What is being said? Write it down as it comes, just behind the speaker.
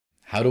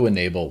how to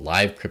enable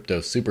live crypto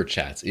super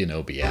chats in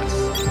OBS.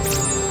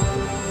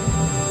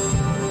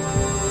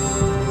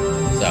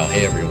 So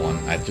hey everyone,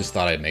 I just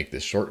thought I'd make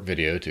this short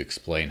video to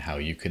explain how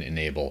you can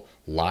enable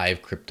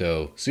live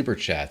crypto super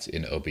chats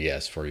in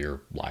OBS for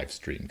your live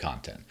stream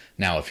content.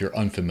 Now, if you're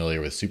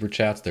unfamiliar with super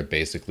chats, they're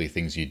basically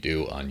things you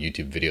do on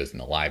YouTube videos in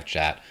the live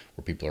chat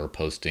where people are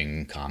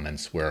posting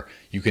comments where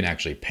you can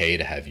actually pay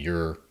to have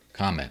your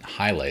comment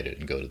highlighted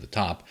and go to the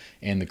top,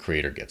 and the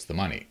creator gets the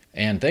money.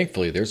 And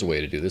thankfully, there's a way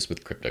to do this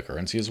with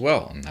cryptocurrency as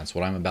well, and that's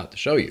what I'm about to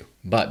show you.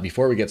 But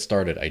before we get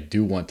started, I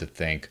do want to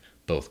thank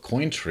both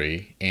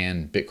CoinTree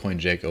and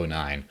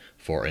BitcoinJake09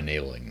 for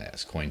enabling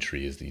this.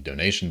 CoinTree is the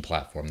donation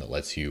platform that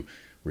lets you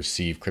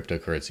receive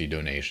cryptocurrency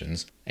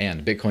donations,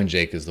 and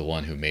BitcoinJake is the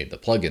one who made the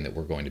plugin that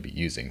we're going to be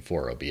using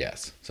for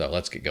OBS. So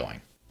let's get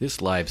going. This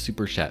live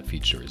super chat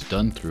feature is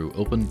done through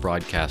Open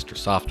Broadcaster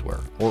Software,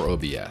 or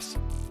OBS.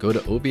 Go to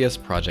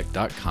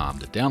obsproject.com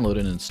to download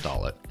and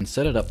install it, and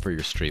set it up for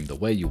your stream the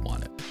way you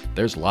want it.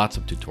 There's lots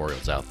of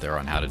tutorials out there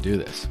on how to do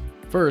this.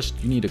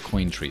 First, you need a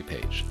CoinTree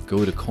page.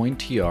 Go to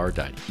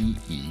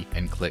cointr.ee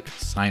and click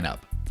Sign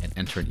Up, and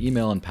enter an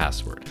email and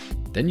password.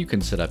 Then you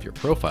can set up your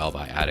profile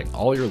by adding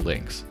all your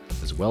links,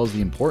 as well as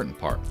the important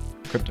part,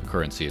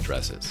 cryptocurrency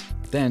addresses.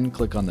 Then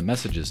click on the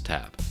Messages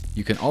tab.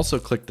 You can also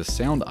click the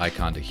sound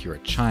icon to hear a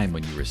chime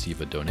when you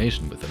receive a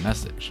donation with a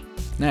message.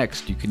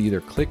 Next, you can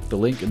either click the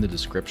link in the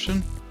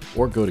description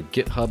or go to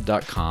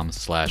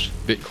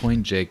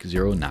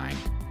github.com/bitcoinjake09,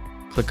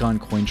 click on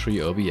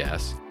CoinTree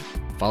OBS,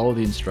 follow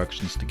the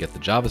instructions to get the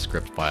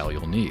JavaScript file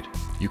you'll need.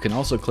 You can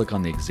also click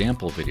on the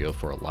example video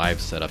for a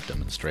live setup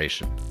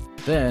demonstration.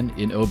 Then,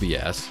 in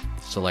OBS,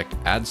 select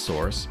Add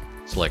Source,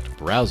 select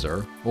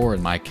Browser, or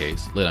in my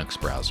case, Linux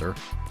browser,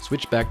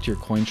 switch back to your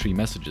CoinTree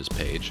messages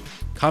page,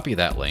 copy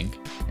that link,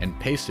 and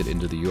paste it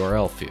into the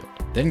URL field.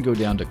 Then go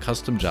down to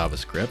Custom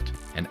JavaScript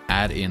and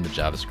add in the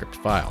JavaScript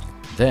file.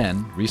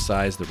 Then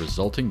resize the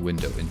resulting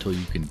window until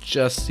you can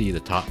just see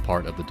the top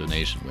part of the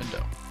donation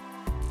window.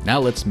 Now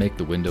let's make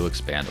the window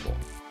expandable.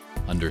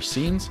 Under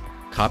Scenes,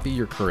 copy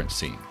your current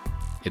scene.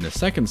 In the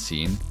second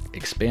scene,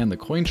 expand the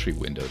CoinTree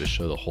window to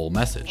show the whole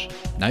message.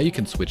 Now you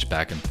can switch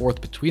back and forth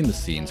between the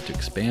scenes to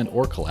expand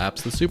or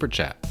collapse the super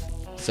chat.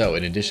 So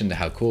in addition to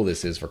how cool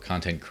this is for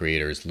content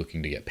creators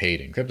looking to get paid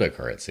in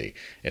cryptocurrency,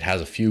 it has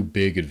a few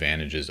big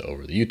advantages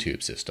over the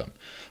YouTube system.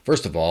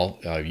 First of all,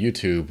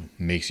 YouTube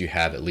makes you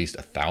have at least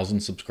 1,000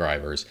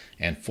 subscribers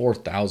and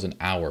 4,000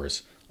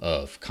 hours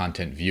of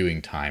content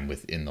viewing time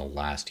within the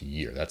last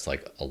year. That's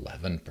like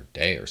 11 per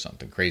day or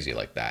something crazy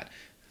like that.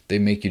 They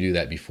make you do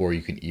that before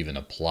you can even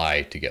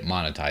apply to get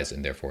monetized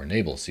and therefore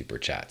enable super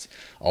chats.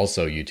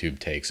 Also, YouTube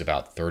takes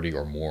about 30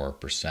 or more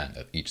 %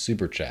 of each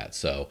super chat.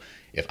 So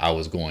if I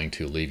was going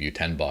to leave you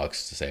 10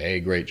 bucks to say, hey,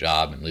 great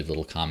job, and leave a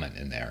little comment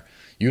in there,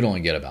 you'd only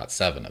get about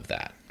 7 of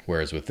that.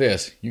 Whereas with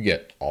this, you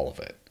get all of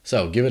it.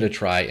 So give it a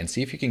try and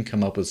see if you can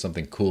come up with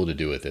something cool to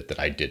do with it that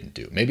I didn't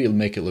do. Maybe it'll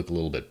make it look a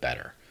little bit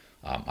better.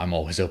 I'm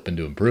always open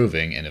to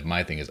improving, and if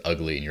my thing is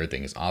ugly and your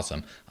thing is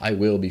awesome, I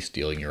will be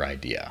stealing your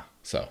idea.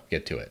 So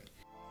get to it.